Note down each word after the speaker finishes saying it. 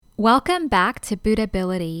Welcome back to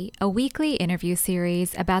Buddhability, a weekly interview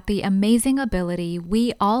series about the amazing ability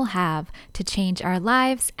we all have to change our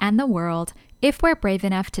lives and the world if we're brave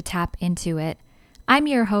enough to tap into it. I'm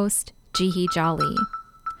your host, Jihi Jolly.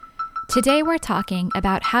 Today we're talking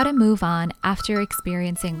about how to move on after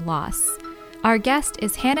experiencing loss. Our guest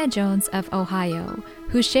is Hannah Jones of Ohio,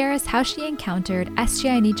 who shares how she encountered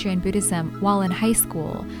SGI Nichiren Buddhism while in high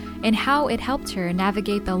school and how it helped her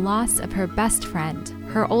navigate the loss of her best friend,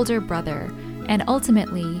 her older brother, and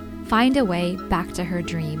ultimately find a way back to her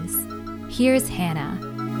dreams. Here's Hannah.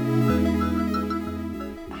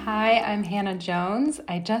 Hi, I'm Hannah Jones.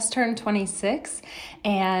 I just turned 26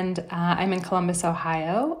 and I'm in Columbus,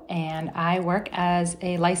 Ohio, and I work as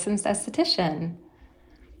a licensed esthetician.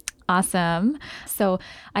 Awesome. So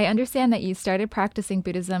I understand that you started practicing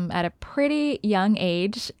Buddhism at a pretty young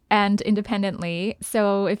age and independently.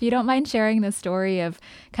 So if you don't mind sharing the story of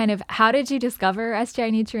kind of how did you discover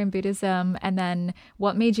SGI Nichiren Buddhism, and then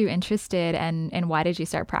what made you interested and why did you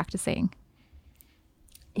start practicing?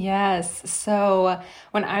 Yes. So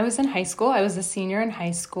when I was in high school, I was a senior in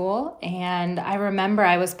high school, and I remember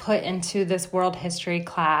I was put into this world history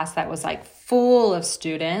class that was like full of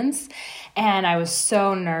students, and I was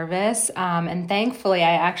so nervous. And thankfully,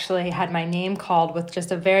 I actually had my name called with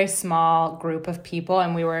just a very small group of people,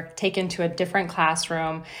 and we were taken to a different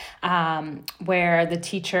classroom where the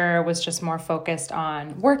teacher was just more focused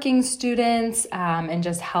on working students and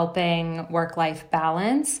just helping work-life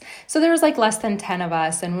balance. So there was like less than 10 of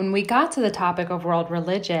us. And when we got to the topic of world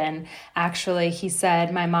religion, actually, he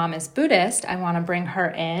said, "My mom is Buddhist. I want to bring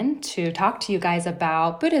her in to talk to you guys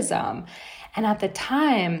about Buddhism." And at the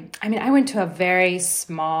time, I went to a very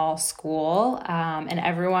small school and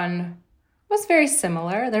everyone was very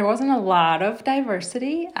similar. There wasn't a lot of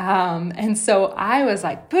diversity. And so I was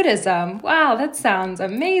like, Buddhism, wow, that sounds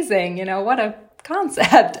amazing. You know, what a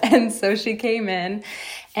concept. And so she came in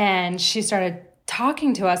and she started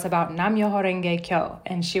talking to us about Nam-myoho Renge Kyo,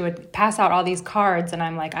 and she would pass out all these cards, and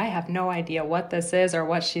I'm like, I have no idea what this is or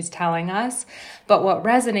what she's telling us. But what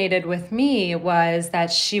resonated with me was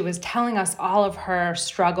that she was telling us all of her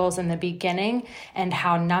struggles in the beginning and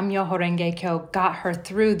how Nam-myoho Renge Kyo got her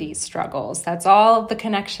through these struggles. That's all the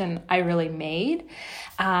connection I really made.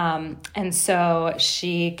 And so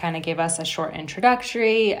she kind of gave us a short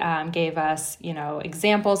introductory, gave us,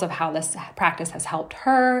 examples of how this practice has helped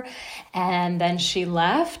her. And then she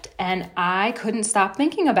left and I couldn't stop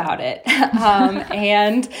thinking about it.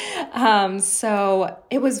 So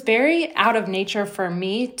it was very out of nature for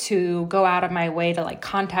me to go out of my way to like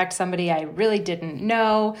contact somebody I really didn't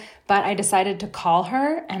know, but I decided to call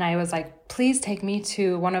her and I was like, please take me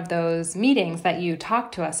to one of those meetings that you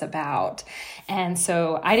talked to us about. And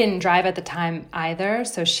so I didn't drive at the time either.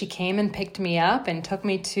 So she came and picked me up and took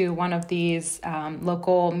me to one of these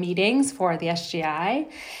local meetings for the SGI.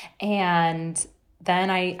 And then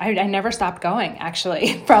I never stopped going,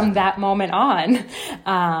 actually, from that moment on.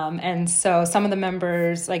 And so some of the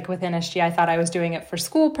members, like within SGI, thought I was doing it for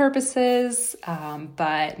school purposes.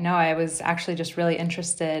 But no, I was actually just really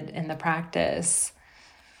interested in the practice.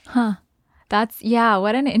 Huh.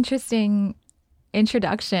 What an interesting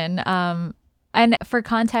introduction. And for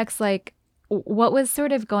context, like, what was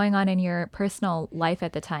sort of going on in your personal life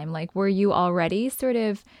at the time? Like, were you already sort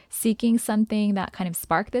of seeking something that kind of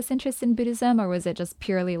sparked this interest in Buddhism, or was it just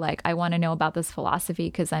purely like, I want to know about this philosophy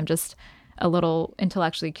because I'm just a little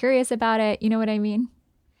intellectually curious about it? You know what I mean?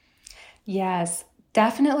 Yes,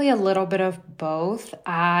 definitely a little bit of both.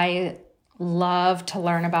 I love to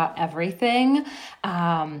learn about everything.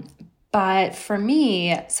 But for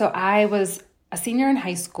me, so I was a senior in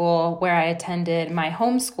high school where I attended my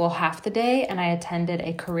homeschool half the day and I attended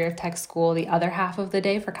a career tech school the other half of the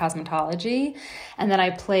day for cosmetology. And then I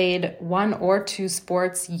played 1 or 2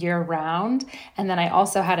 sports year round. And then I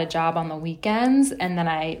also had a job on the weekends. And then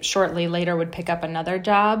I shortly later would pick up another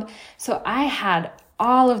job. So I had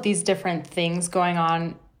all of these different things going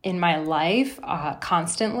on in my life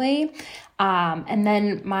constantly. And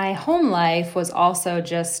then my home life was also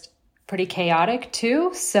just pretty chaotic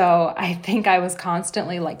too. So I think I was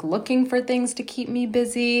constantly like looking for things to keep me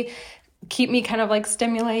busy, keep me kind of like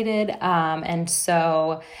stimulated. And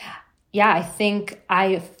so, yeah, I think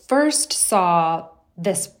I first saw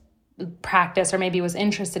this practice, or maybe was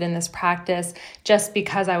interested in this practice just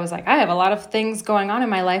because I was like, I have a lot of things going on in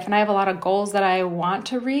my life and I have a lot of goals that I want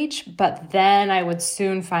to reach. But then I would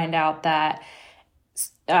soon find out that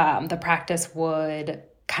the practice would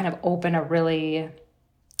kind of open a really,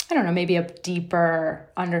 I don't know, maybe a deeper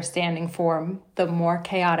understanding for the more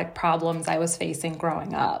chaotic problems I was facing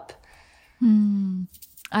growing up.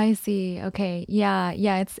 I see. Okay. Yeah.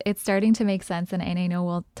 Yeah. It's starting to make sense, and I know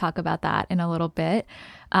we'll talk about that in a little bit.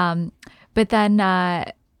 Um, but then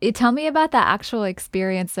tell me about the actual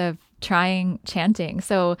experience of trying chanting.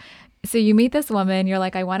 So you meet this woman. You're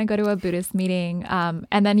like, I want to go to a Buddhist meeting,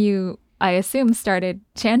 and then you, I assume, started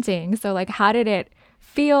chanting. So like, how did it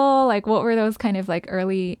feel? Like, what were those kind of like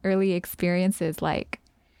early experiences like?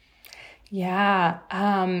 Yeah.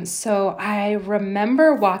 So I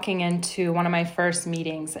remember walking into one of my first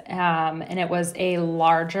meetings, and it was a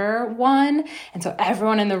larger one. And so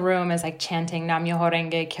everyone in the room is like chanting Nam Myoho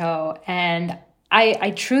Renge Kyo. And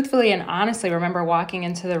I truthfully and honestly remember walking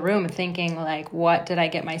into the room thinking like, what did I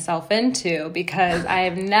get myself into? Because I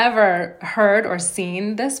have never heard or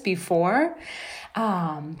seen this before.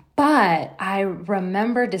 But I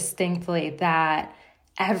remember distinctly that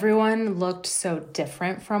everyone looked so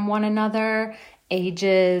different from one another,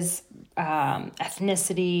 ages,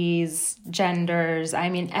 ethnicities, genders. I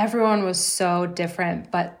mean, everyone was so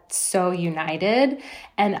different, but so united.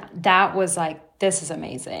 And that was like, this is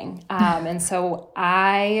amazing. And so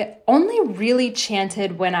I only really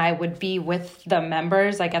chanted when I would be with the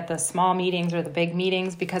members, like at the small meetings or the big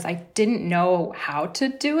meetings, because I didn't know how to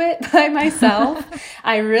do it by myself.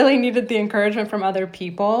 I really needed the encouragement from other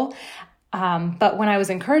people. But when I was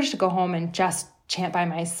encouraged to go home and just chant by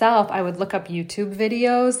myself, I would look up YouTube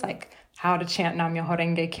videos like how to chant Nam Myoho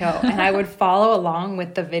Renge Kyo, and I would follow along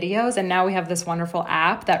with the videos. And now we have this wonderful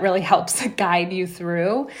app that really helps guide you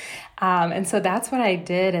through. And so that's what I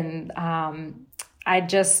did. And I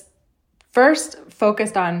just first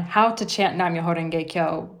focused on how to chant Nam Myoho Renge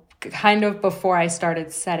Kyo kind of before I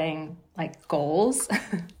started setting like goals.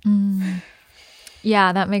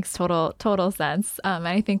 Yeah, that makes total sense. And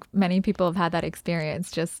I think many people have had that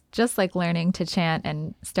experience. Just like learning to chant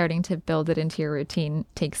and starting to build it into your routine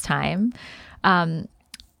takes time.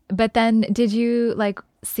 But then, did you like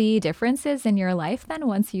see differences in your life then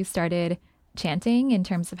once you started chanting in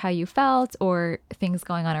terms of how you felt, or things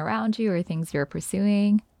going on around you, or things you're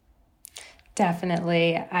pursuing?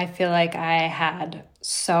 Definitely. I feel like I had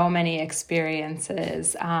so many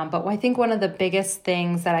experiences. But I think one of the biggest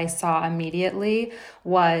things that I saw immediately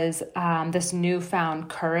was this newfound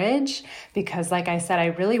courage, because, like I said, I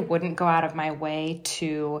really wouldn't go out of my way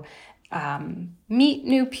to meet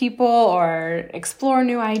new people or explore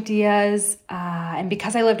new ideas. And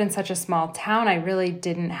because I lived in such a small town, I really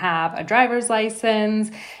didn't have a driver's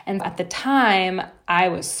license. And at the time, I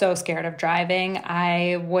was so scared of driving.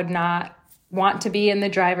 I would not want to be in the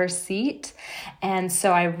driver's seat. And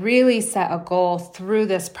so I really set a goal through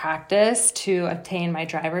this practice to obtain my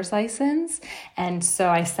driver's license. And so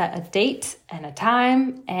I set a date and a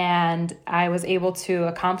time, and I was able to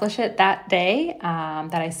accomplish it that day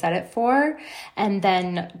that I set it for. And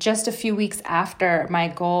then just a few weeks after, my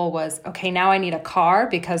goal was, okay, now I need a car,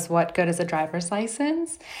 because what good is a driver's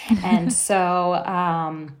license? And so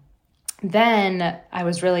then I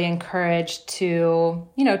was really encouraged to,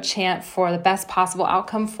 chant for the best possible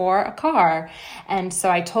outcome for a car. And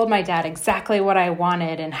so I told my dad exactly what I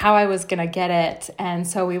wanted and how I was going to get it. And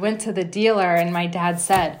so we went to the dealer, and my dad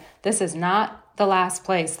said, this is not the last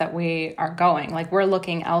place that we are going. Like, we're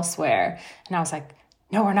looking elsewhere. And I was like,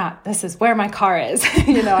 no, we're not. This is where my car is.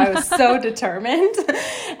 I was so determined.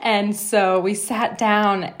 And so we sat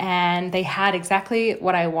down, and they had exactly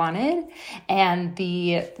what I wanted. And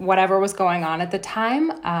whatever was going on at the time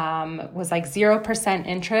was like 0%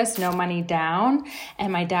 interest, no money down.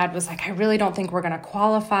 And my dad was like, I really don't think we're going to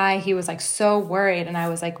qualify. He was like so worried. And I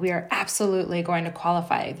was like, we are absolutely going to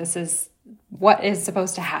qualify. This is what is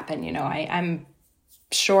supposed to happen. I'm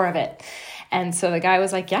sure of it. And so the guy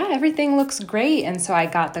was like, yeah, everything looks great. And so I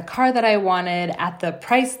got the car that I wanted at the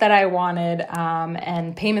price that I wanted,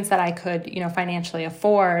 and payments that I could, financially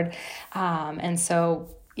afford. And so,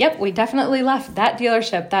 yep, we definitely left that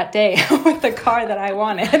dealership that day with the car that I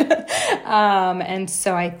wanted. And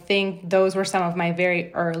so I think those were some of my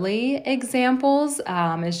very early examples,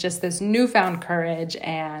 is just this newfound courage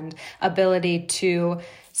and ability to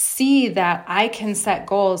see that I can set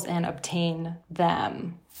goals and obtain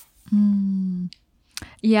them.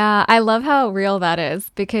 Yeah, I love how real that is,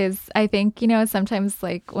 because I think, sometimes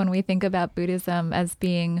like when we think about Buddhism as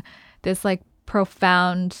being this like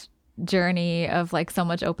profound journey of like so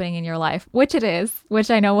much opening in your life, which it is, which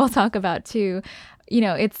I know we'll talk about too,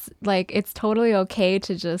 it's like it's totally okay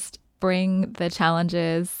to just bring the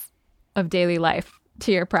challenges of daily life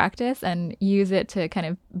to your practice and use it to kind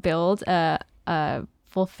of build a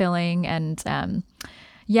fulfilling and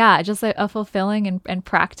just a fulfilling and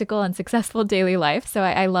practical and successful daily life. So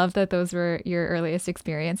I love that those were your earliest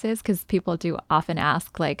experiences, because people do often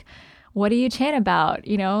ask like, what do you chant about?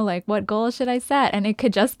 Like what goal should I set? And it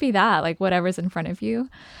could just be that, like whatever's in front of you.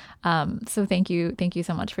 So thank you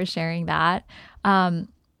so much for sharing that.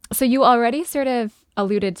 So you already sort of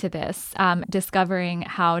alluded to this, discovering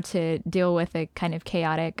how to deal with a kind of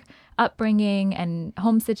chaotic upbringing and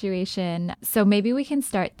home situation. So maybe we can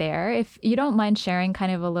start there. If you don't mind sharing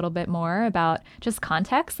kind of a little bit more about just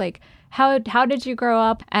context, like how did you grow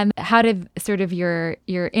up and how did sort of your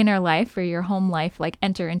inner life or your home life like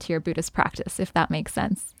enter into your Buddhist practice, if that makes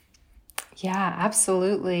sense? Yeah,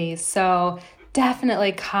 absolutely. So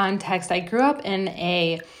definitely context. I grew up in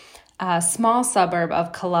a small suburb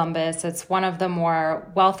of Columbus. It's one of the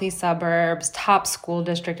more wealthy suburbs, top school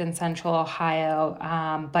district in central Ohio.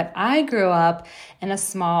 But I grew up in a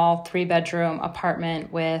small 3-bedroom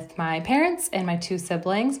apartment with my parents and my 2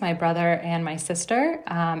 siblings, my brother and my sister.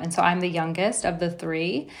 And so I'm the youngest of the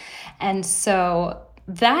 3. And so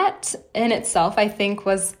that in itself, I think,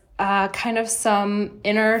 was kind of some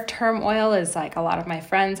inner turmoil. Is like a lot of my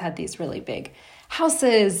friends had these really big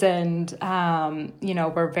houses and,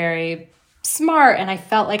 were very smart. And I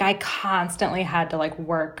felt like I constantly had to like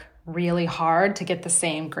work really hard to get the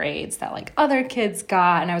same grades that like other kids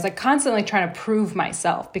got. And I was like constantly trying to prove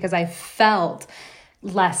myself because I felt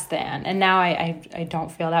less than. And now I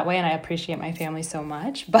don't feel that way. And I appreciate my family so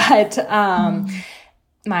much. But,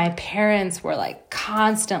 my parents were like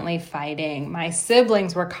constantly fighting. My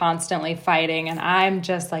siblings were constantly fighting. And I'm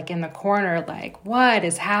just like in the corner, like, what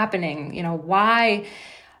is happening? Why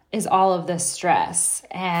is all of this stress?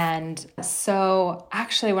 And so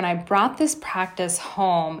actually, when I brought this practice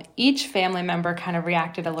home, each family member kind of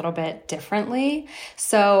reacted a little bit differently.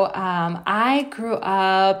 So I grew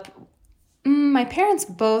up, my parents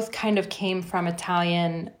both kind of came from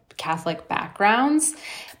Italian Catholic backgrounds.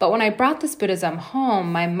 But when I brought this Buddhism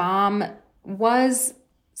home, my mom was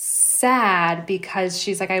sad because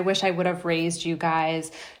she's like, I wish I would have raised you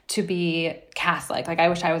guys to be Catholic. Like, I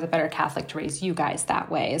wish I was a better Catholic to raise you guys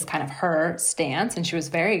that way, is kind of her stance. And she was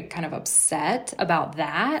very kind of upset about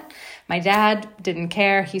that. My dad didn't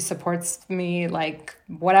care. He supports me, like,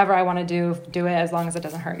 whatever I want to do it as long as it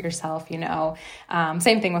doesn't hurt yourself,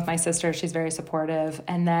 Same thing with my sister. She's very supportive.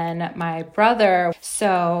 And then my brother,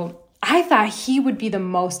 so I thought he would be the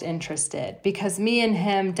most interested because me and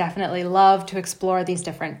him definitely love to explore these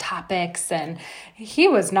different topics, and he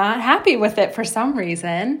was not happy with it for some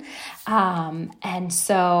reason. And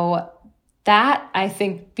so that, I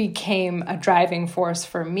think, became a driving force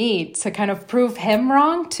for me to kind of prove him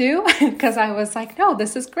wrong too, because I was like, no,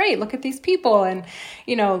 this is great. Look at these people and,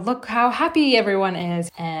 look how happy everyone is.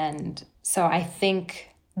 And so I think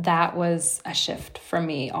that was a shift for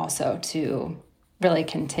me also to really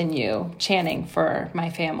continue chanting for my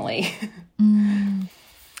family.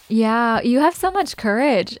 Yeah, you have so much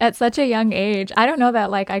courage at such a young age. I don't know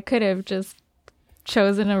that like I could have just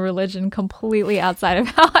chosen a religion completely outside of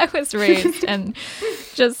how I was raised and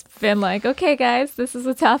just been like, okay, guys, this is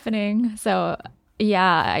what's happening. So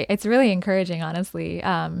yeah, it's really encouraging, honestly.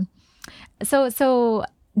 So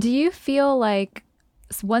do you feel like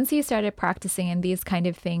once you started practicing and these kind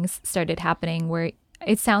of things started happening where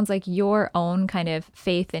it sounds like your own kind of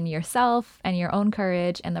faith in yourself and your own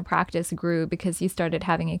courage and the practice grew because you started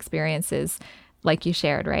having experiences like you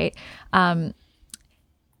shared, right?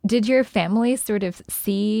 Did your family sort of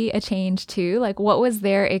see a change too? Like what was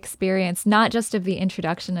their experience, not just of the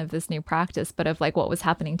introduction of this new practice, but of like what was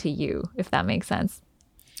happening to you, if that makes sense?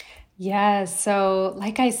 Yeah, so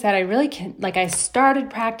like I said, I started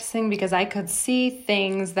practicing because I could see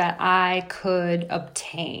things that I could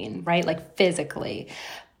obtain, right? Like physically.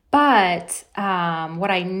 But what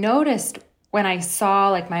I noticed when I saw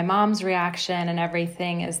like my mom's reaction and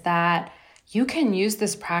everything is that you can use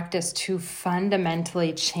this practice to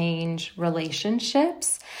fundamentally change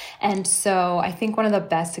relationships. And so I think one of the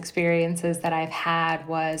best experiences that I've had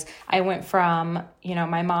was I went from,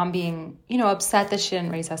 my mom being, upset that she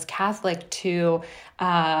didn't raise us Catholic to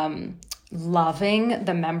loving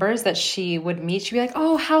the members that she would meet. She'd be like,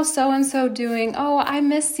 oh, how's so-and-so doing? Oh, I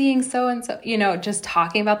miss seeing so-and-so, just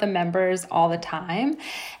talking about the members all the time.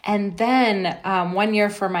 And then one year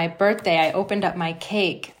for my birthday, I opened up my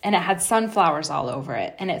cake and it had sunflowers all over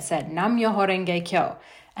it. And it said, Nam Myoho Renge Kyo.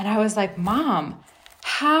 And I was like, Mom,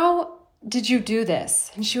 how did you do this?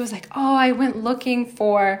 And she was like, oh, I went looking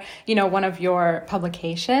for, one of your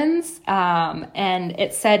publications. And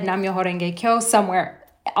it said Nam Myoho Renge Kyo somewhere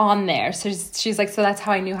on there. So she's like, so that's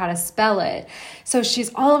how I knew how to spell it. So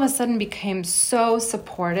she's all of a sudden became so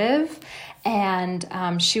supportive. And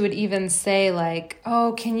she would even say like,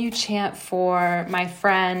 oh, can you chant for my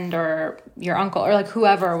friend or your uncle or like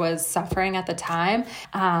whoever was suffering at the time.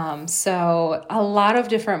 So a lot of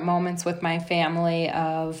different moments with my family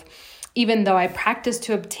of, even though I practiced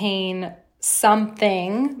to obtain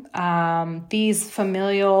something, these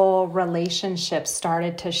familial relationships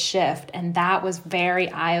started to shift. And that was very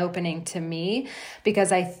eye-opening to me,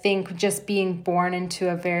 because I think just being born into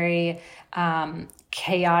a very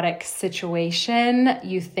chaotic situation,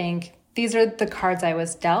 you think, these are the cards I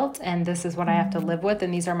was dealt, and this is what I have to live with,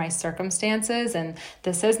 and these are my circumstances, and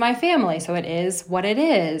this is my family, so it is what it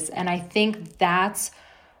is. And I think that's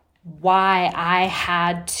why I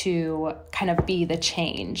had to kind of be the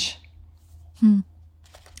change.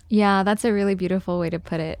 Yeah, that's a really beautiful way to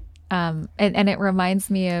put it. And it reminds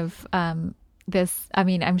me of this. I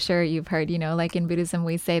mean, I'm sure you've heard, like in Buddhism,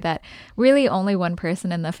 we say that really only one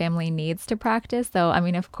person in the family needs to practice. Though, I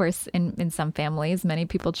mean, of course, in some families, many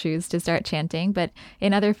people choose to start chanting, but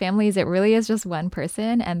in other families, it really is just one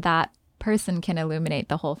person, and that person can illuminate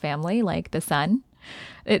the whole family, like the sun.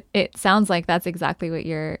 It sounds like that's exactly what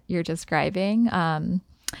you're describing.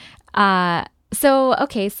 So,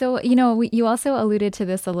 you also alluded to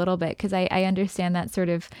this a little bit, because I understand that sort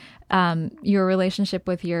of your relationship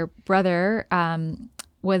with your brother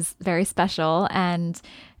was very special, and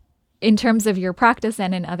in terms of your practice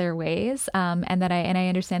and in other ways, and I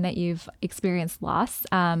understand that you've experienced loss.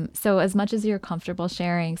 So as much as you're comfortable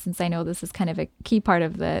sharing, since I know this is kind of a key part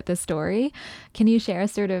of the story, can you share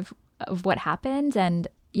sort of what happened, and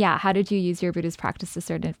how did you use your Buddhist practice to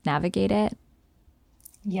sort of navigate it?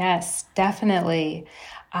 Yes, definitely.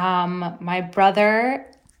 My brother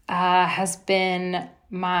has been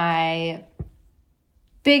my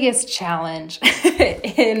biggest challenge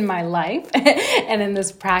in my life and in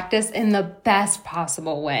this practice in the best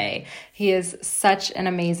possible way. He is such an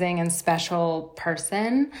amazing and special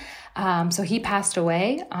person. So he passed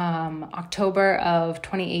away October of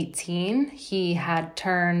 2018. He had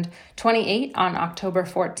turned 28 on October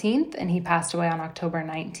 14th, and he passed away on October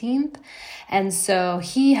 19th. And so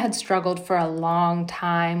he had struggled for a long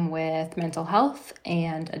time with mental health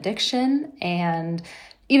and addiction. And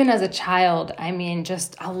even as a child, I mean,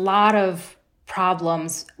 just a lot of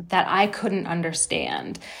problems that I couldn't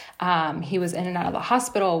understand. He was in and out of the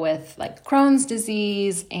hospital with like Crohn's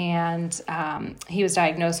disease, and he was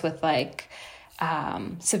diagnosed with like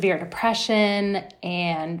severe depression,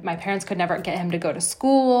 and my parents could never get him to go to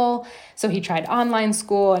school. So he tried online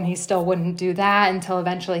school, and he still wouldn't do that until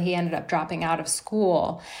eventually he ended up dropping out of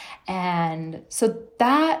school. And so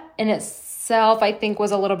that in itself, I think,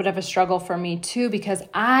 was a little bit of a struggle for me too, because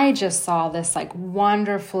I just saw this like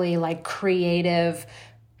wonderfully like creative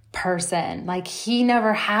person. Like he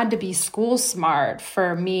never had to be school smart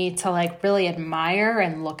for me to like really admire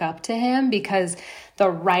and look up to him, because the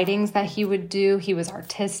writings that he would do, he was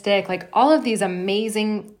artistic, like all of these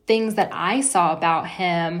amazing things that I saw about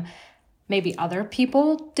him, maybe other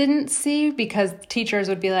people didn't see, because teachers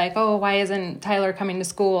would be like, oh, why isn't Tyler coming to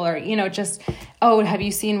school? Or, just, oh, have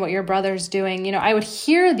you seen what your brother's doing? I would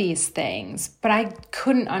hear these things, but I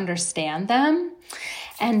couldn't understand them.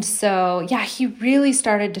 And so, he really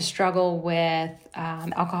started to struggle with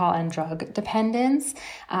alcohol and drug dependence.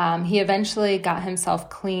 He eventually got himself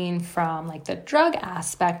clean from like the drug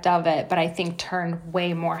aspect of it, but I think turned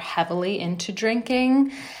way more heavily into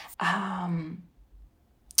drinking.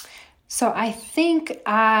 So I think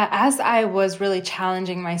as I was really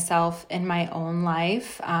challenging myself in my own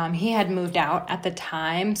life, he had moved out at the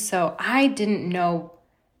time, so I didn't know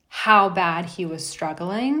how bad he was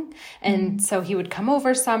struggling. And so he would come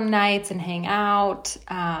over some nights and hang out.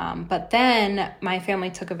 But then my family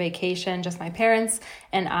took a vacation, just my parents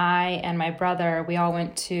and I and my brother. We all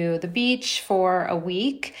went to the beach for a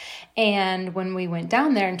week. And when we went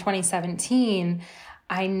down there in 2017,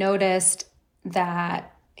 I noticed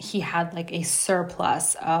that he had like a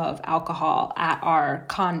surplus of alcohol at our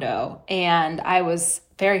condo. And I was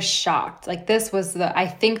very shocked. Like this was I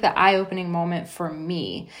think the eye-opening moment for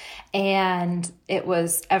me. And it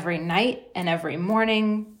was every night and every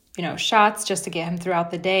morning, shots just to get him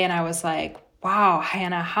throughout the day. And I was like, wow,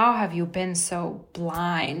 Hannah, how have you been so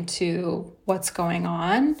blind to what's going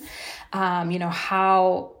on?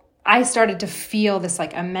 How I started to feel this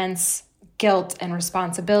like immense guilt and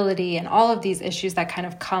responsibility and all of these issues that kind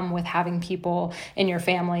of come with having people in your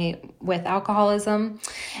family with alcoholism.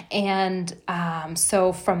 And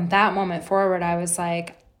so from that moment forward, I was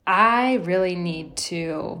like, I really need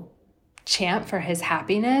to chant for his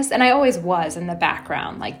happiness. And I always was in the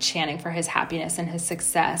background, like chanting for his happiness and his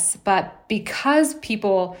success. But because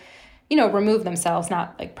people remove themselves,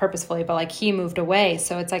 not like purposefully, but like he moved away.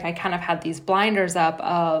 So it's like I kind of had these blinders up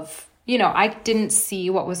of, I didn't see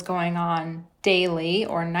what was going on daily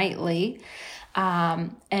or nightly.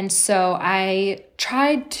 And so I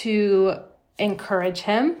tried to encourage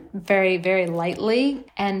him very, very lightly.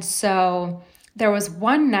 And so there was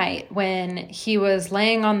one night when he was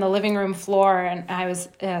laying on the living room floor and I was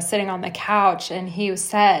sitting on the couch, and he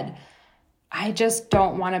said, "I just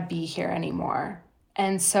don't want to be here anymore."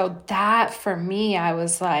 And so that for me, I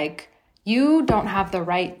was like, you don't have the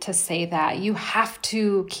right to say that. You have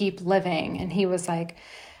to keep living. And he was like,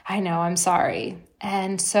 "I know, I'm sorry."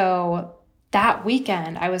 And so that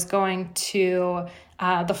weekend I was going to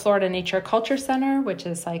the Florida Nature Culture Center, which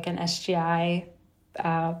is like an SGI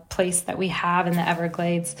place that we have in the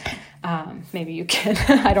Everglades. Maybe you can,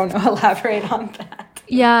 I don't know, elaborate on that.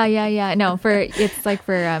 Yeah. No, it's like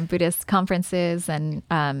for Buddhist conferences and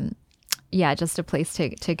just a place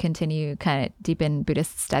to continue kind of deepen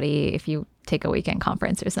Buddhist study if you take a weekend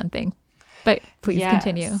conference or something. But please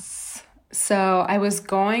continue. So I was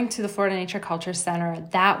going to the Florida Nature Culture Center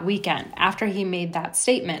that weekend after he made that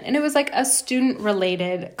statement. And it was like a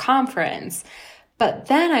student-related conference. But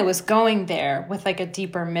then I was going there with like a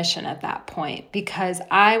deeper mission at that point, because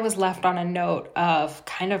I was left on a note of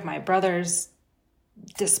kind of my brother's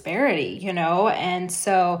disparity, And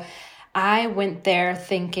so I went there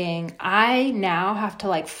thinking I now have to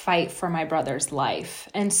like fight for my brother's life.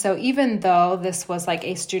 And so even though this was like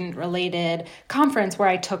a student related conference where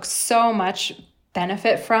I took so much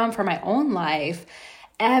benefit for my own life,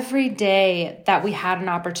 every day that we had an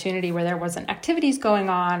opportunity where there wasn't activities going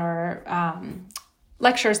on or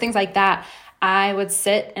lectures, things like that, I would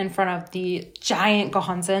sit in front of the giant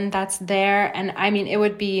Gohonzon that's there. And I mean, it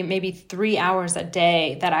would be maybe 3 hours a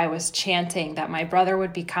day that I was chanting that my brother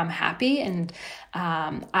would become happy. And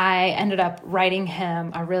I ended up writing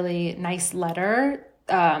him a really nice letter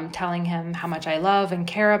telling him how much I love and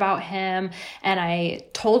care about him. And I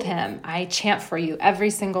told him, I chant for you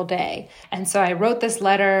every single day. And so I wrote this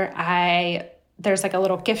letter. There's like a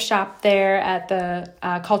little gift shop there at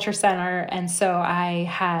the culture center. And so I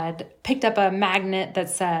had picked up a magnet that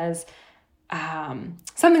says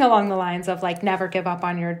something along the lines of like, never give up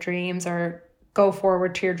on your dreams, or go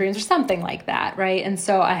forward to your dreams, or something like that, right? And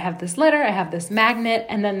so I have this letter, I have this magnet,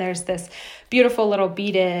 and then there's this beautiful little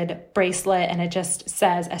beaded bracelet, and it just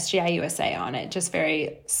says SGI USA on it, just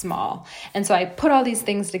very small. And so I put all these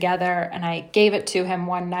things together and I gave it to him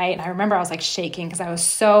one night. And I remember I was like shaking because I was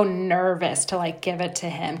so nervous to like give it to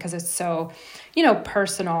him because it's so,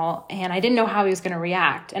 personal, and I didn't know how he was going to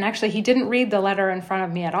react. And actually he didn't read the letter in front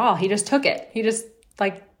of me at all. He just took it. He just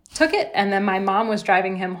like took it. And then my mom was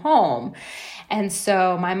driving him home. And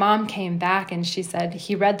so my mom came back and she said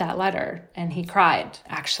he read that letter and he cried,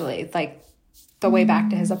 actually, like the way back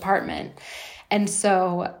to his apartment. And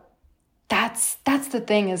so that's the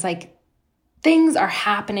thing, is like things are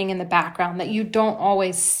happening in the background that you don't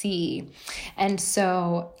always see. And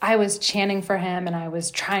so I was chanting for him and I was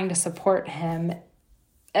trying to support him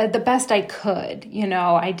the best I could.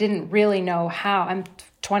 I didn't really know how. I'm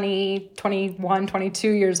 20, 21, 22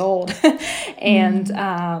 years old.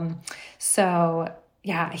 And so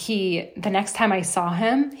yeah, the next time I saw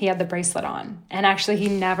him, he had the bracelet on, and actually he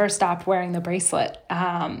never stopped wearing the bracelet.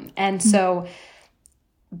 And so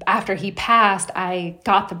after he passed, I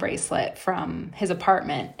got the bracelet from his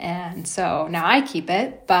apartment. And so now I keep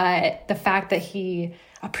it, but the fact that he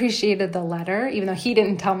appreciated the letter, even though he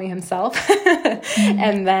didn't tell me himself,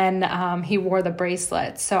 and then he wore the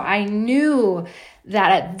bracelet. So I knew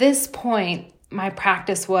that at this point, my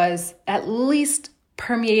practice was at least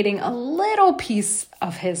permeating a little piece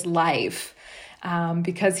of his life,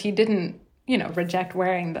 because he didn't, reject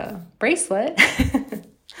wearing the bracelet.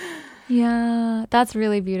 Yeah, that's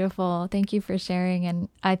really beautiful. Thank you for sharing. And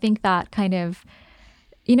I think that kind of,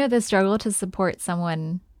 the struggle to support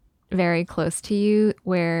someone very close to you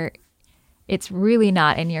where it's really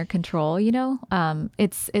not in your control,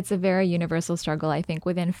 it's a very universal struggle, I think,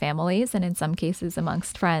 within families and in some cases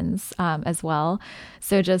amongst friends as well.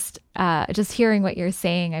 So just hearing what you're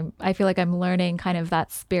saying, I feel like I'm learning kind of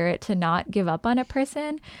that spirit to not give up on a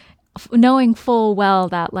person, knowing full well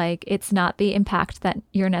that like it's not the impact that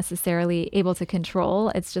you're necessarily able to control.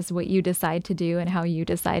 It's just what you decide to do and how you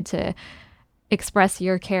decide to express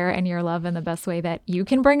your care and your love in the best way that you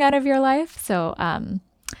can bring out of your life. So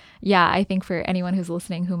yeah, I think for anyone who's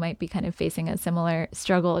listening who might be kind of facing a similar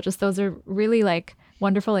struggle, just those are really like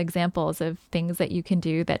wonderful examples of things that you can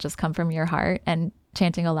do that just come from your heart. And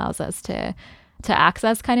chanting allows us to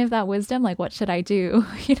access kind of that wisdom, like what should I do,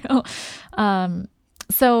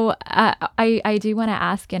 So I do want to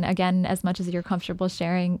ask, and again, as much as you're comfortable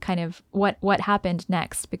sharing, kind of what happened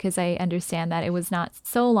next, because I understand that it was not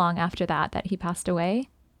so long after that he passed away.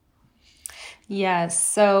 Yes.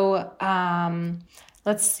 So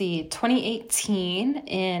let's see, 2018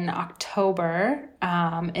 in October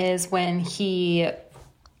is when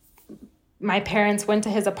my parents went to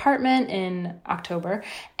his apartment in October,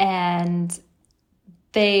 and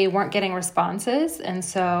they weren't getting responses. And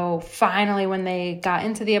so finally, when they got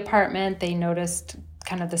into the apartment, they noticed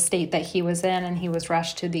kind of the state that he was in, and he was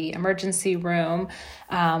rushed to the emergency room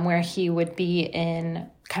where he would be in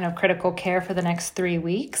kind of critical care for the next 3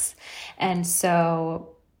 weeks. And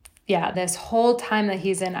so, yeah, this whole time that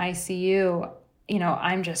he's in ICU,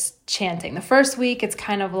 I'm just chanting. The first week, it's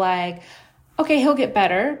kind of like, okay, he'll get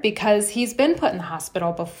better because he's been put in the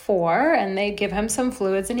hospital before, and they give him some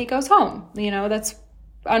fluids and he goes home. That's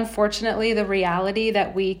unfortunately the reality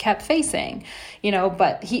that we kept facing,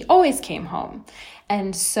 but he always came home.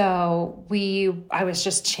 And so I was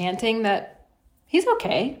just chanting that he's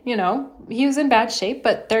okay, he was in bad shape,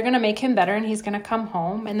 but they're going to make him better and he's going to come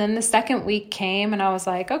home. And then the second week came and I was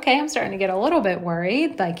like, okay, I'm starting to get a little bit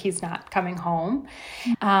worried, like he's not coming home.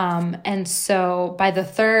 And so by the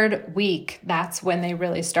third week, that's when they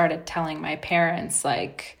really started telling my parents,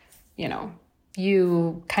 like,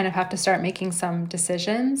 you kind of have to start making some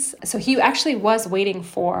decisions. So he actually was waiting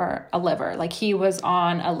for a liver, like he was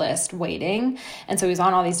on a list waiting. And so he was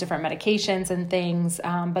on all these different medications and things.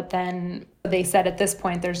 But then they said at this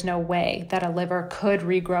point, there's no way that a liver could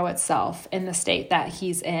regrow itself in the state that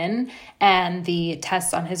he's in. And the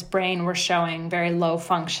tests on his brain were showing very low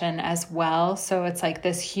function as well. So it's like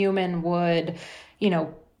this human would,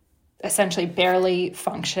 essentially barely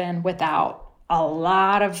function without a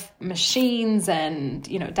lot of machines and,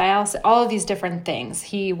 dialysis, all of these different things.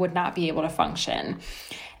 He would not be able to function.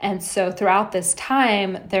 And so throughout this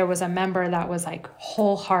time, there was a member that was like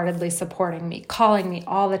wholeheartedly supporting me, calling me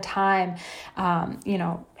all the time.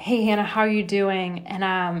 Hey, Hannah, how are you doing?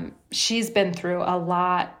 And she's been through a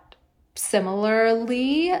lot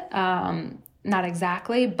similarly, not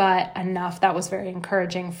exactly, but enough that was very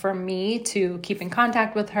encouraging for me to keep in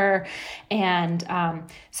contact with her. And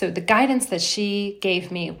so the guidance that she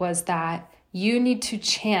gave me was that you need to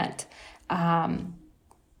chant.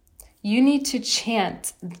 You need to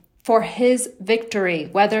chant for his victory,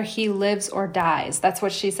 whether he lives or dies. That's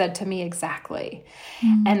what she said to me exactly.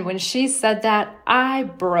 Mm-hmm. And when she said that, I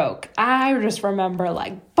broke. I just remember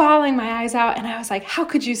like bawling my eyes out. And I was like, how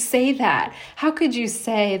could you say that? How could you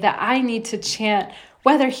say that I need to chant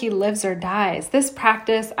whether he lives or dies? This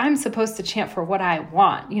practice, I'm supposed to chant for what I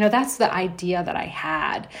want. That's the idea that I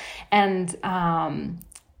had. And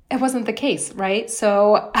it wasn't the case, right?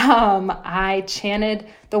 So I chanted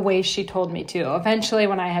the way she told me to. Eventually,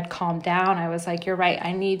 when I had calmed down, I was like, you're right,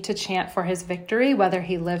 I need to chant for his victory, whether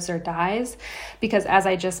he lives or dies. Because as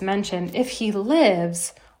I just mentioned, if he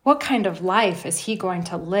lives, what kind of life is he going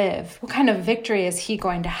to live? What kind of victory is he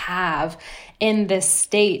going to have in this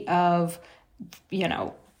state of,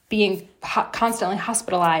 being constantly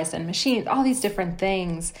hospitalized and machines, all these different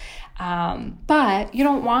things. But you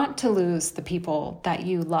don't want to lose the people that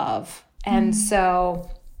you love. And so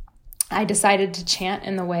I decided to chant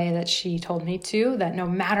in the way that she told me to, that no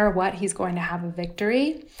matter what, he's going to have a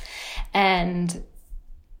victory. And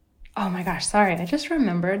oh my gosh, sorry, I just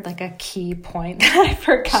remembered like a key point that I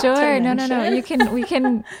forgot to mention.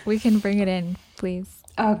 No. We can bring it in, please.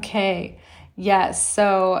 Okay. Yes.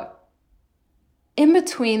 So in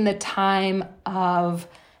between the time of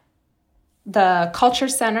the culture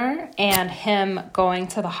center and him going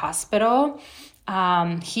to the hospital,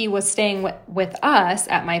 he was staying with us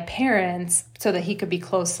at my parents' so that he could be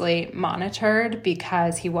closely monitored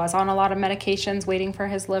because he was on a lot of medications waiting for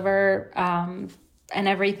his liver and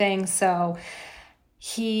everything. So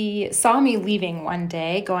he saw me leaving one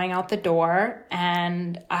day, going out the door,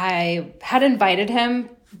 and I had invited him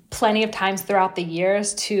plenty of times throughout the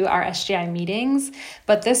years to our SGI meetings.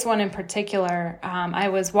 But this one in particular, I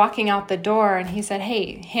was walking out the door and he said,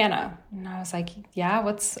 "Hey, Hannah." And I was like, "Yeah,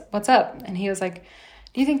 what's up?" And he was like,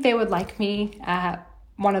 "Do you think they would like me at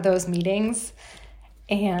one of those meetings?"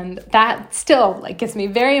 And that still like gets me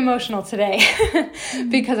very emotional today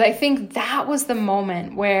because I think that was the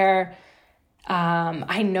moment where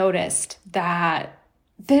I noticed that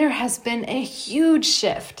there has been a huge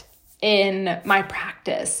shift in my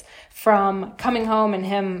practice from coming home and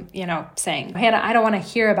him, saying, "Hannah, I don't want to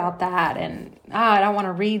hear about that. And I don't want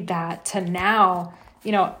to read that," to now,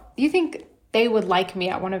 you think they would like me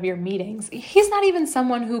at one of your meetings? He's not even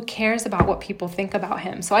someone who cares about what people think about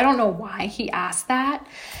him. So I don't know why he asked that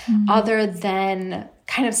other than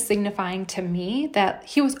kind of signifying to me that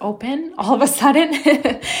he was open all of a sudden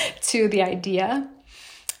to the idea.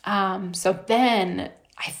 So then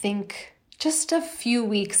I think just a few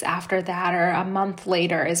weeks after that, or a month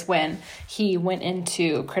later, is when he went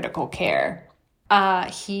into critical care.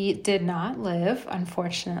 He did not live,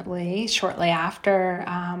 unfortunately, shortly after.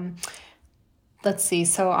 Let's see,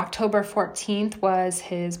 so October 14th was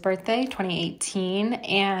his birthday, 2018,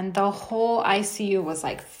 and the whole ICU was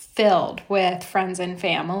like filled with friends and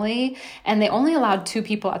family, and they only allowed 2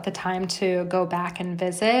 people at the time to go back and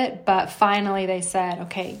visit, but finally they said,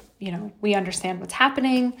 okay, we understand what's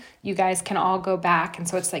happening, you guys can all go back. And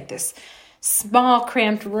so it's like this small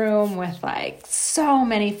cramped room with like so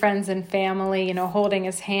many friends and family, holding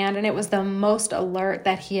his hand. And it was the most alert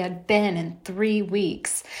that he had been in 3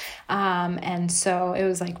 weeks. And so it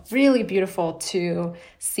was like really beautiful to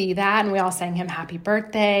see that. And we all sang him happy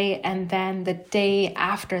birthday. And then the day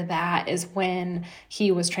after that is when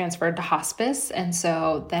he was transferred to hospice. And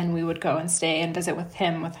so then we would go and stay and visit with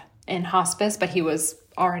him in hospice, but he was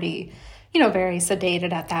already very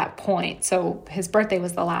sedated at that point. So his birthday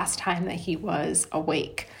was the last time that he was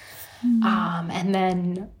awake. And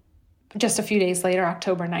then just a few days later,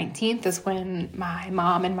 October 19th, is when my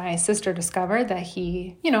mom and my sister discovered that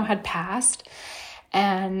he, had passed.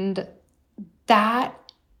 And that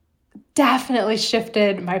definitely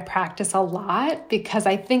shifted my practice a lot, because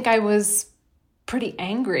I think I was pretty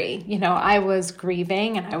angry. I was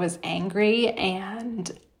grieving and I was angry,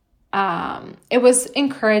 and it was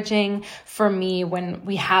encouraging for me when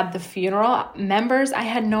we had the funeral. Members, I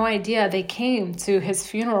had no idea they came to his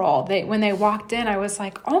funeral. When they walked in, I was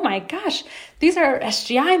like, oh my gosh, these are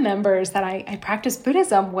SGI members that I practice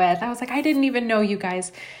Buddhism with. I was like, I didn't even know you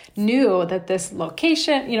guys knew that this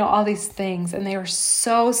location, all these things. And they were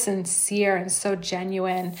so sincere and so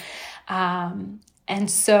genuine. And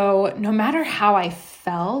so no matter how I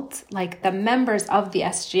felt, like the members of the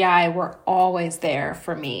SGI were always there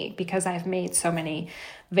for me, because I've made so many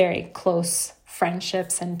very close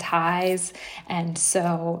friendships and ties. And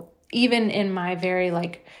so even in my very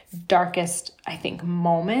darkest, I think,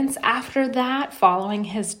 moments after that, following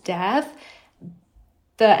his death,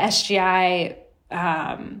 the SGI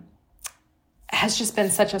has just been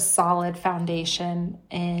such a solid foundation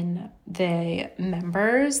in the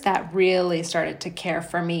members that really started to care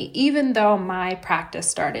for me, even though my practice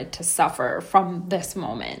started to suffer from this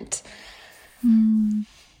moment.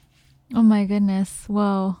 Oh my goodness.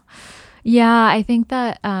 Whoa. Yeah, I think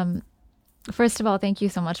that, first of all, thank you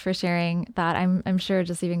so much for sharing that. I'm sure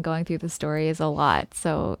just even going through the story is a lot.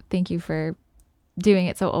 So thank you for doing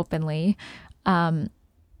it so openly.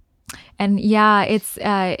 And yeah, it's,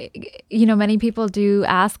 many people do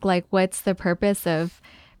ask, what's the purpose of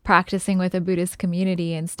practicing with a Buddhist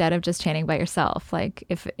community instead of just chanting by yourself? Like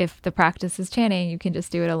if the practice is chanting, you can just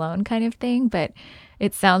do it alone kind of thing. But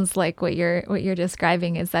it sounds like what you're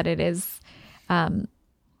describing is that it is, that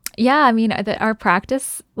our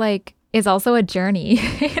practice is also a journey.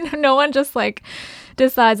 No one just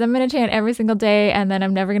decides I'm going to chant every single day and then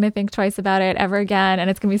I'm never going to think twice about it ever again and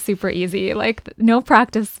it's going to be super easy. No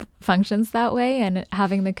practice functions that way. And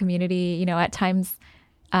having the community, at times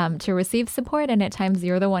to receive support, and at times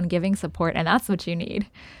you're the one giving support, and that's what you need.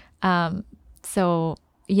 So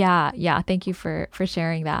yeah, thank you for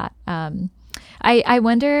sharing that. I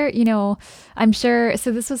wonder, I'm sure,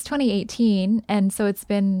 so this was 2018, and so it's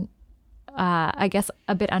been I guess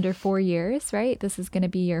a bit under 4 years, right? This is going to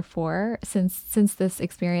be year 4 since this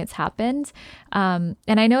experience happened. And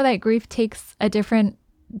I know that grief takes a different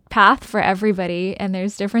path for everybody, and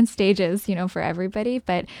there's different stages, for everybody.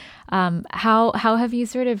 But how have you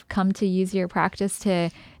sort of come to use your practice to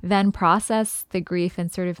then process the grief and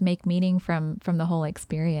sort of make meaning from the whole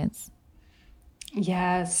experience?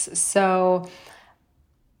 Yes. So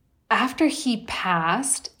after he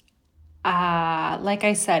passed, like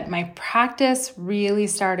I said, my practice really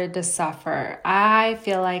started to suffer. I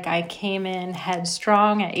feel like I came in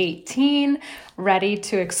headstrong at 18, ready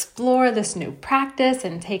to explore this new practice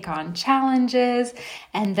and take on challenges.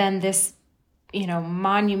 And then this,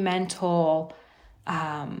 monumental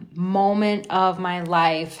moment of my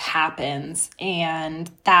life happens, and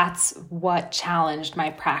that's what challenged my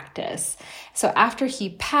practice. So after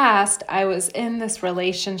he passed, I was in this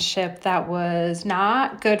relationship that was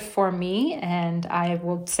not good for me, and I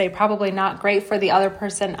will say probably not great for the other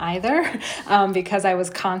person either, because I was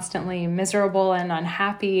constantly miserable and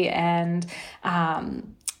unhappy, and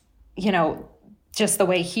just the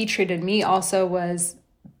way he treated me also was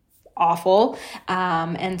awful.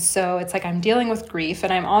 And so it's like I'm dealing with grief,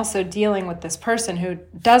 and I'm also dealing with this person who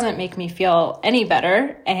doesn't make me feel any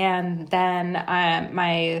better. And then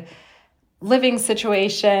my living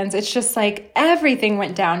situations. It's just like everything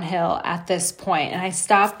went downhill at this point. And I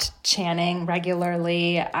stopped chanting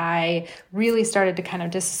regularly. I really started to kind of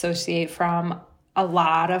disassociate from a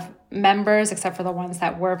lot of members, except for the ones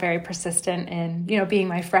that were very persistent in, being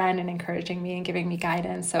my friend and encouraging me and giving me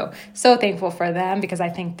guidance. So thankful for them, because I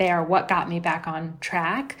think they are what got me back on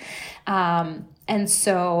track. And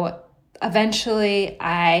so eventually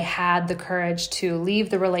I had the courage to leave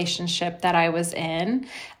the relationship that I was in,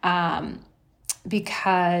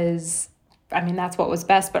 because that's what was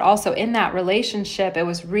best. But also in that relationship, it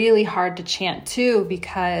was really hard to chant too,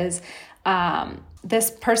 because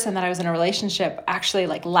this person that I was in a relationship actually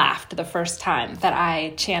laughed the first time that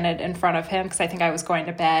I chanted in front of him, because I think I was going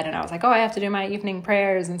to bed and I was like, I have to do my evening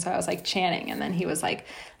prayers. And so I was chanting, and then he was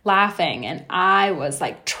laughing, and I was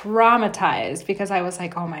traumatized, because I was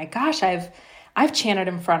oh my gosh, I've chanted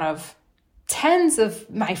in front of tens of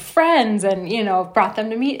my friends and, brought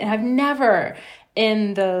them to meet. And I've never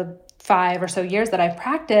in the 5 or so years that I've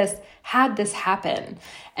practiced had this happen.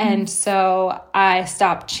 And so I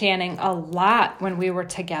stopped chanting a lot when we were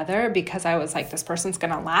together, because I was this person's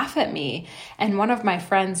going to laugh at me. And one of my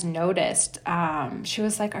friends noticed, she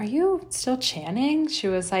was are you still chanting? She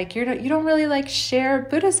was you don't really share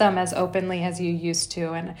Buddhism as openly as you used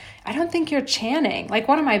to. And I don't think you're chanting.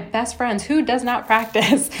 One of my best friends who does not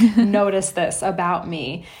practice noticed this about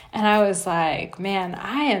me. And I was man,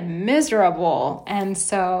 I am miserable. And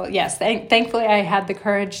so yes, thankfully I had the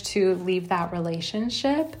courage to leave that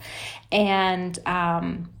relationship. And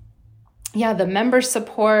the member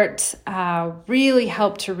support really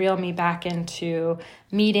helped to reel me back into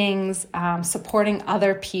meetings, supporting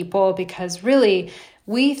other people, because really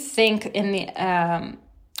we think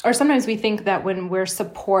or sometimes we think that when we're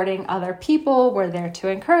supporting other people, we're there to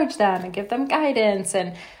encourage them and give them guidance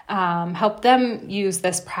and help them use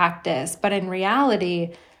this practice. But in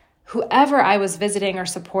reality, whoever I was visiting or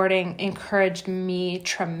supporting encouraged me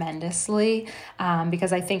tremendously,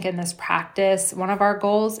 because I think in this practice, one of our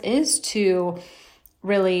goals is to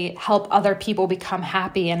really help other people become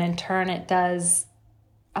happy, and in turn, it does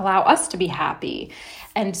allow us to be happy.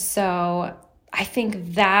 And so I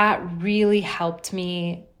think that really helped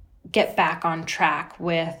me get back on track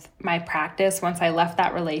with my practice. Once I left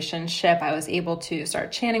that relationship, I was able to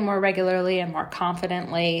start chanting more regularly and more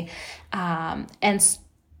confidently, and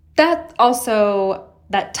that also,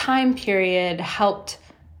 that time period helped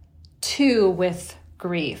too with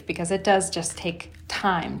grief, because it does just take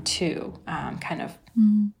time to kind of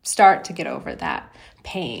start to get over that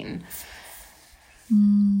pain.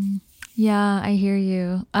 Yeah, I hear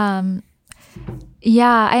you. And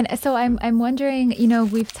so I'm wondering,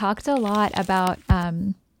 we've talked a lot about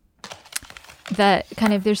the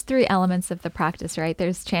kind of, there's 3 elements of the practice, right?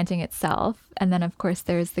 There's chanting itself, and then of course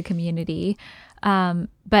there's the community.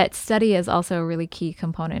 But study is also a really key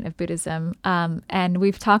component of Buddhism. And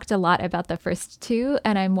we've talked a lot about the first 2.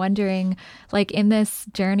 And I'm wondering, in this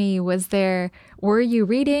journey, were you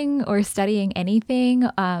reading or studying anything?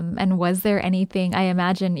 And was there anything, I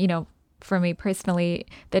imagine, for me personally,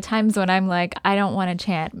 the times when I'm I don't want to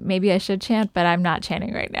chant, maybe I should chant, but I'm not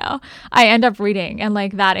chanting right now, I end up reading, and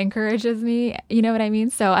that encourages me, you know what I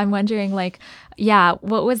mean? So I'm wondering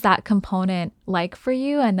what was that component like for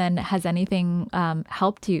you? And then has anything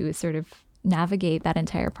helped you sort of navigate that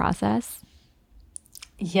entire process?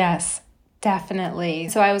 Yes, definitely.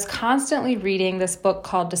 So I was constantly reading this book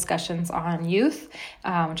called Discussions on Youth,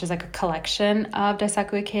 which is a collection of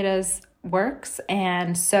Daisaku Ikeda's works.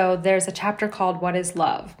 And so there's a chapter called What is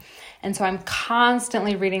Love? And so I'm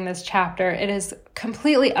constantly reading this chapter. It is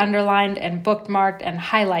completely underlined and bookmarked and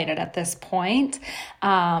highlighted at this point,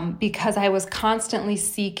 because I was constantly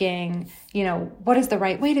seeking, what is the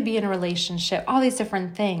right way to be in a relationship, all these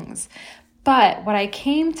different things. But what I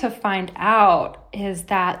came to find out is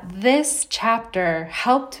that this chapter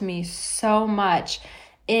helped me so much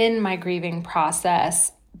in my grieving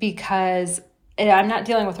process, because I'm not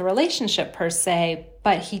dealing with a relationship per se,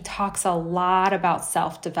 but he talks a lot about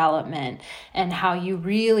self-development and how you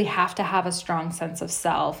really have to have a strong sense of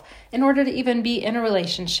self in order to even be in a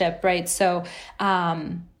relationship, right? So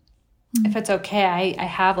if it's okay, I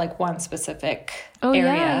have one specific area.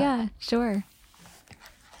 Yeah, sure.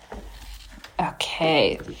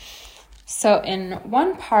 Okay. So in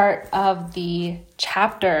one part of the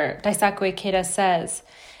chapter, Daisaku Ikeda says,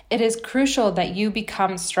 "It is crucial that you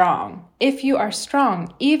become strong. If you are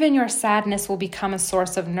strong, even your sadness will become a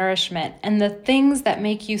source of nourishment, and the things that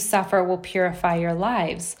make you suffer will purify your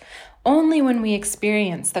lives. Only when we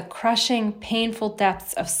experience the crushing, painful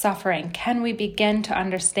depths of suffering can we begin to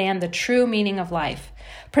understand the true meaning of life.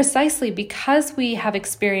 Precisely because we have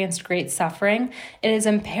experienced great suffering, it is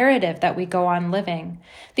imperative that we go on living.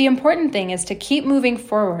 The important thing is to keep moving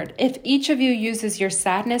forward. If each of you uses your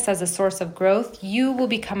sadness as a source of growth, you will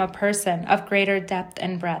become a person of greater depth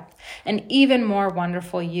and breadth, an even more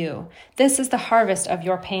wonderful you. This is the harvest of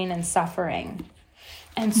your pain and suffering.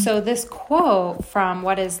 And so this quote from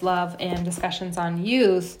What is Love in Discussions on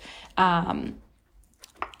Youth, I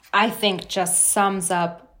think just sums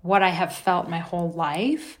up what I have felt my whole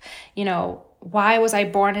life. You know, why was I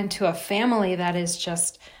born into a family that is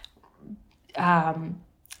just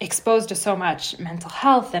exposed to so much mental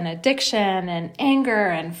health and addiction and anger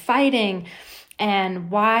and fighting?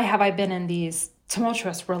 And why have I been in these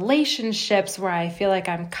tumultuous relationships where I feel like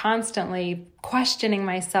I'm constantly questioning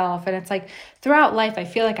myself? And it's like throughout life, I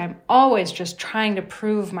feel like I'm always just trying to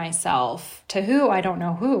prove myself to who? I don't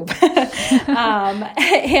know who.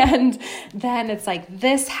 And then it's like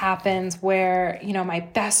this happens where, you know, my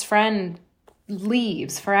best friend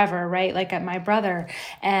leaves forever, right? Like at my brother.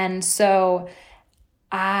 And so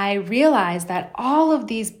I realized that all of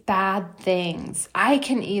these bad things, I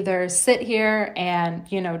can either sit here and,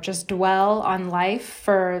 you know, just dwell on life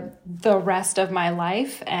for the rest of my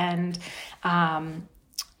life and,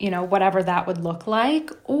 you know, whatever that would look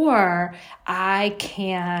like, or I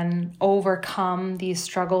can overcome these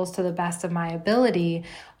struggles to the best of my ability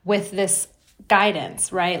with this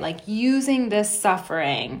guidance, right? Like using this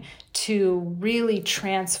suffering to really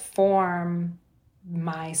transform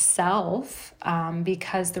myself,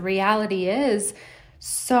 because the reality is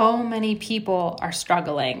so many people are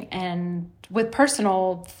struggling and with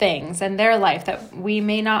personal things in their life that we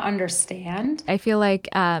may not understand. I feel like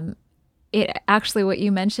it actually, what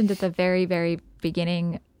you mentioned at the very, very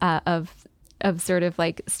beginning of sort of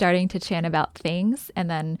like starting to chant about things, and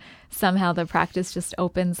then somehow the practice just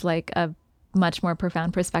opens like a much more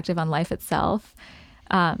profound perspective on life itself.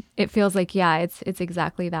 It feels like, yeah, it's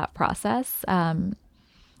exactly that process.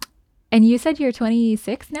 And you said you're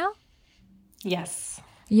 26 now? Yes.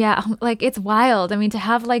 Yeah, like it's wild. I mean, to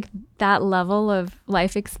have like that level of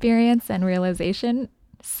life experience and realization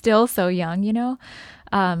still so young, you know,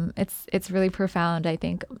 it's really profound. I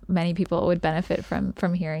think many people would benefit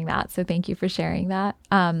from hearing that. So thank you for sharing that.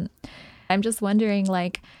 I'm just wondering,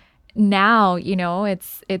 like now, you know,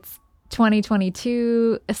 it's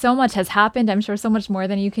 2022, so much has happened. I'm sure so much more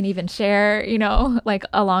than you can even share, you know, like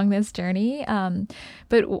along this journey.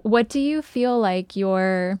 But what do you feel like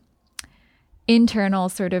your internal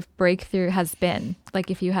sort of breakthrough has been?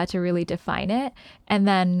 Like if you had to really define it, and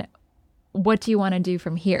then what do you want to do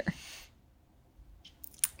from here?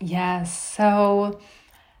 Yes. So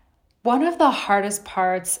one of the hardest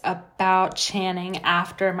parts about chanting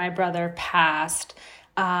after my brother passed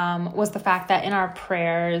was the fact that in our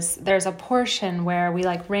prayers, there's a portion where we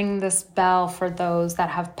like ring this bell for those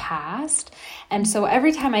that have passed. And so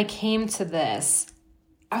every time I came to this,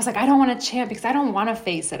 I was like, I don't want to chant because I don't want to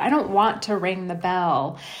face it. I don't want to ring the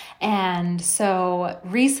bell. And so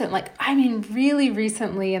really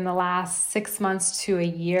recently in the last 6 months to a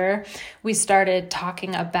year, we started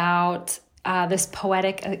talking about this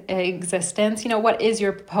poetic existence. You know, what is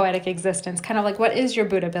your poetic existence? Kind of like, what is your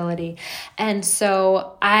Buddhability? And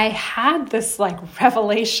so I had this like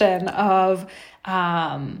revelation of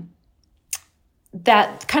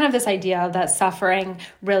that kind of this idea that suffering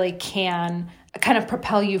really can kind of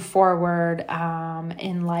propel you forward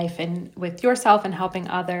in life and with yourself and helping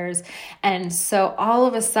others. And so all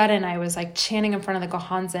of a sudden I was like chanting in front of the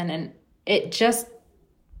Gohonzon, and it just,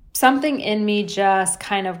 something in me just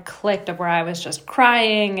kind of clicked of where I was just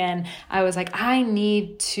crying, and I was like, I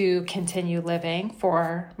need to continue living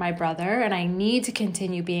for my brother, and I need to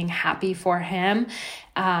continue being happy for him.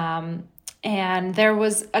 And there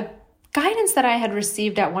was a guidance that I had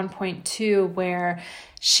received at one point too, where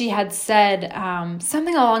she had said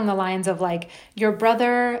something along the lines of like, your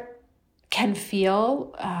brother can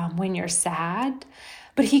feel when you're sad,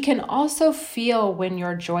 but he can also feel when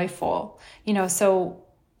you're joyful, you know, so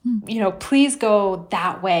you know, please go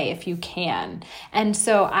that way if you can. And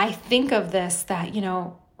so I think of this, that, you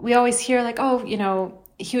know, we always hear like, oh, you know,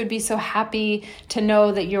 he would be so happy to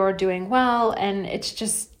know that you're doing well. And it's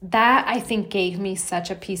just that, I think, gave me such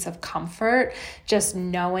a piece of comfort, just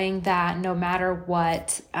knowing that no matter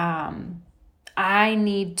what, I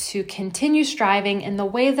need to continue striving in the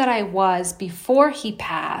way that I was before he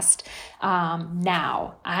passed.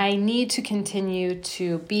 Now I need to continue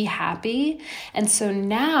to be happy. And so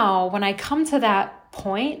now when I come to that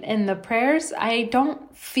point in the prayers, I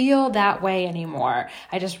don't feel that way anymore.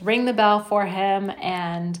 I just ring the bell for him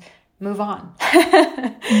and move on.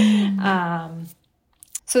 Mm.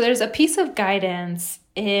 So there's a piece of guidance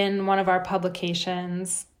in one of our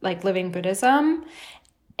publications, like Living Buddhism.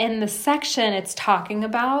 In the section, it's talking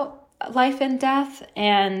about life and death.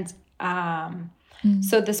 And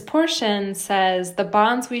so this portion says, the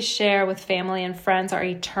bonds we share with family and friends are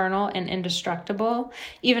eternal and indestructible.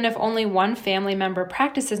 Even if only one family member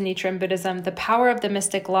practices Nichiren Buddhism, the power of the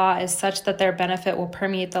mystic law is such that their benefit will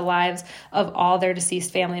permeate the lives of all their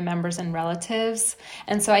deceased family members and relatives.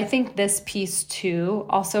 And so I think this piece too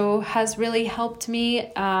also has really helped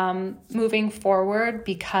me moving forward,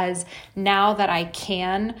 because now that I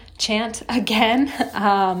can chant again,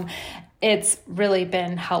 it's really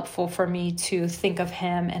been helpful for me to think of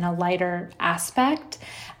him in a lighter aspect.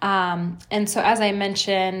 And so as I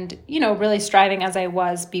mentioned, really striving as I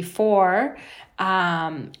was before,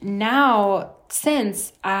 now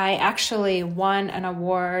since I actually won an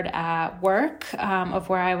award at work of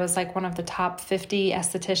where I was like one of the top 50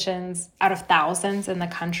 estheticians out of thousands in the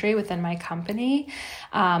country within my company.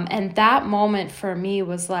 And that moment for me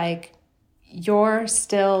was like, you're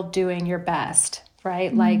still doing your best.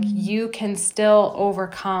 Right? Like you can still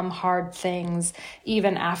overcome hard things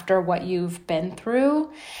even after what you've been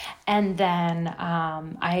through. And then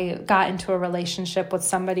I got into a relationship with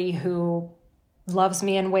somebody who loves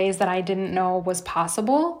me in ways that I didn't know was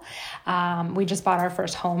possible. We just bought our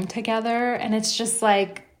first home together. And it's just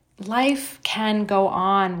like life can go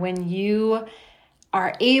on when you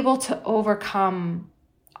are able to overcome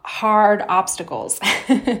hard obstacles.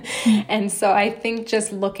 And so I think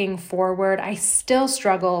just looking forward, I still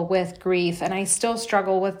struggle with grief and I still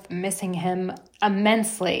struggle with missing him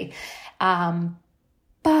immensely.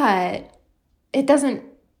 But it doesn't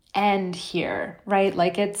end here, right?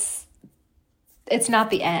 Like it's not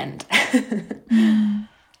the end.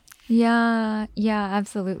 Yeah,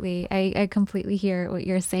 absolutely. I completely hear what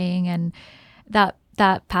you're saying. And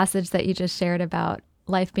that passage that you just shared about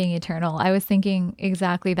life being eternal, I was thinking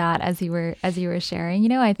exactly that as you were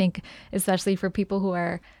sharing. I think especially for people who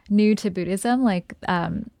are new to Buddhism, like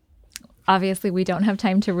obviously we don't have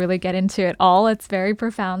time to really get into it all. It's very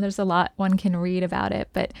profound. There's a lot one can read about it,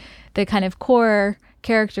 but the kind of core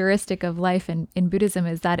characteristic of life in Buddhism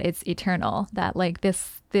is that it's eternal, that like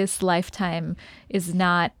this lifetime is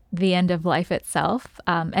not the end of life itself,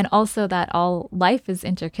 and also that all life is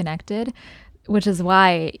interconnected, which is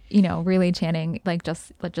why, really chanting, like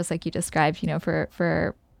just like you described,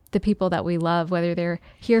 for the people that we love, whether they're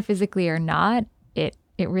here physically or not, it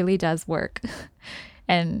really does work.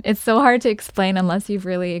 And it's so hard to explain unless you've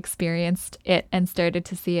really experienced it and started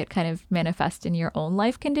to see it kind of manifest in your own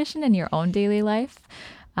life condition and your own daily life.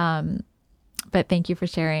 But thank you for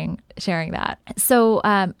sharing that. So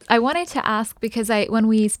I wanted to ask, because when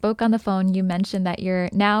we spoke on the phone, you mentioned that you're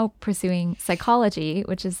now pursuing psychology,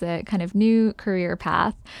 which is a kind of new career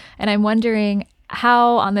path. And I'm wondering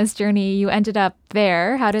how on this journey you ended up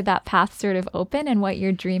there. How did that path sort of open, and what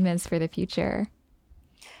your dream is for the future?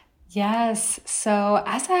 Yes. So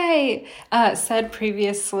as I said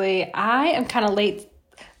previously, I am kind of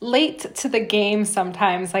late to the game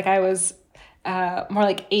sometimes. Like I was more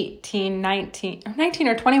like 19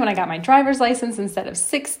 or 20 when I got my driver's license instead of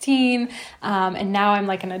 16. And now I'm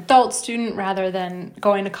like an adult student rather than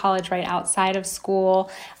going to college right outside of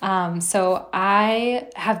school. So I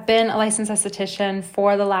have been a licensed esthetician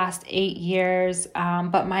for the last 8 years.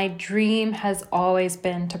 But my dream has always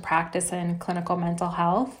been to practice in clinical mental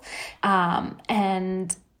health.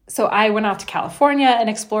 And so I went out to California and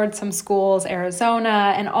explored some schools,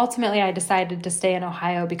 Arizona, and ultimately I decided to stay in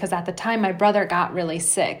Ohio because at the time my brother got really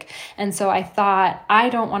sick. And so I thought, I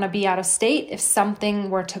don't want to be out of state if something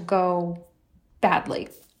were to go badly.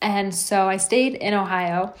 And so I stayed in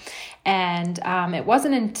Ohio, and it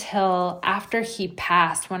wasn't until after he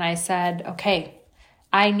passed when I said, okay,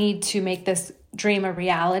 I need to make this dream a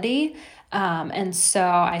reality. And so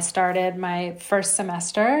I started my first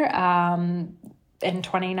semester in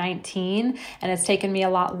 2019, and it's taken me a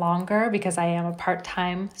lot longer because I am a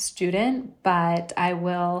part-time student, but I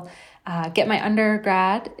will get my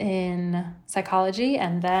undergrad in psychology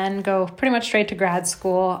and then go pretty much straight to grad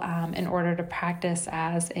school in order to practice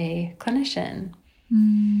as a clinician.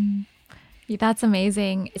 That's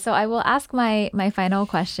amazing. So I will ask my final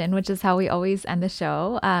question, which is how we always end the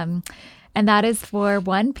show. And that is for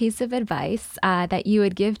one piece of advice that you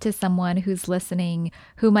would give to someone who's listening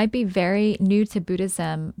who might be very new to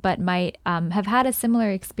Buddhism, but might have had a similar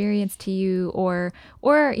experience to you, or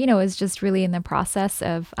is just really in the process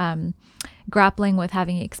of grappling with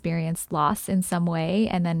having experienced loss in some way,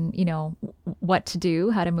 and then, what to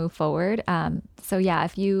do, how to move forward. So yeah,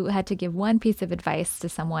 if you had to give one piece of advice to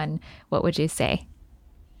someone, what would you say?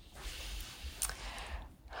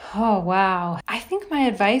 Oh, wow. I think my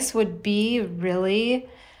advice would be really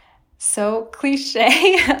so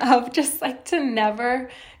cliche of just like to never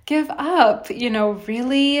give up,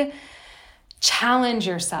 really challenge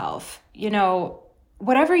yourself.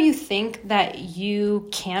 Whatever you think that you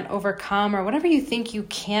can't overcome or whatever you think you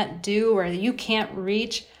can't do or you can't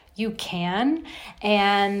reach, you can.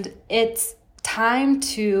 And it's time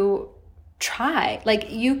to try. Like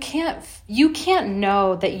you can't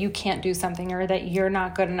know that you can't do something or that you're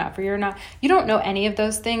not good enough or you don't know any of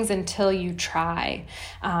those things until you try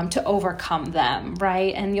to overcome them,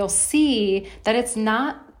 right? And you'll see that it's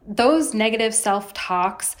not, those negative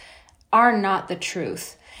self-talks are not the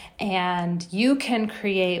truth. And you can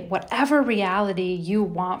create whatever reality you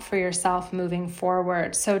want for yourself moving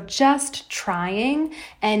forward. So just trying,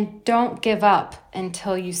 and don't give up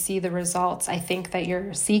until you see the results I think that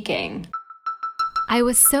you're seeking. I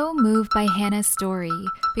was so moved by Hannah's story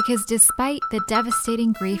because despite the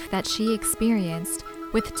devastating grief that she experienced,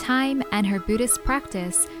 with time and her Buddhist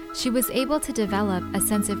practice, she was able to develop a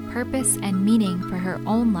sense of purpose and meaning for her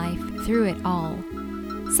own life through it all.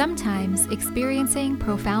 Sometimes experiencing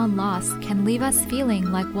profound loss can leave us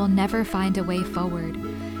feeling like we'll never find a way forward.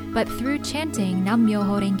 But through chanting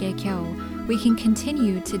Nam-myoho Renge Kyo, we can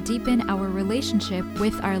continue to deepen our relationship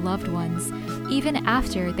with our loved ones, even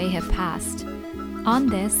after they have passed. On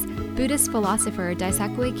this, Buddhist philosopher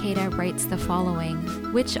Daisaku Ikeda writes the following,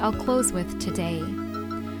 which I'll close with today.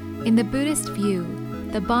 In the Buddhist view,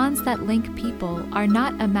 the bonds that link people are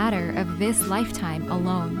not a matter of this lifetime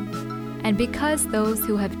alone. And because those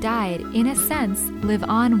who have died, in a sense, live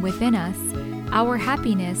on within us, our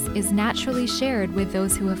happiness is naturally shared with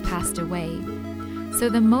those who have passed away. So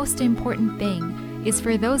the most important thing is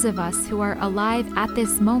for those of us who are alive at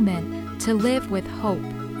this moment to live with hope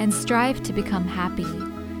and strive to become happy.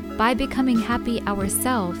 By becoming happy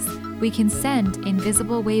ourselves, we can send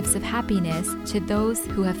invisible waves of happiness to those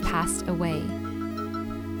who have passed away.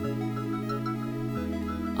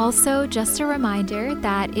 Also, just a reminder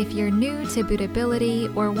that if you're new to Buddhability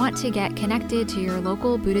or want to get connected to your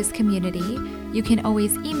local Buddhist community, you can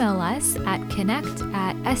always email us at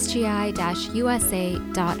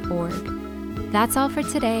connect@sgi-usa.org. That's all for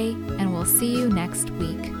today, and we'll see you next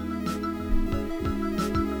week.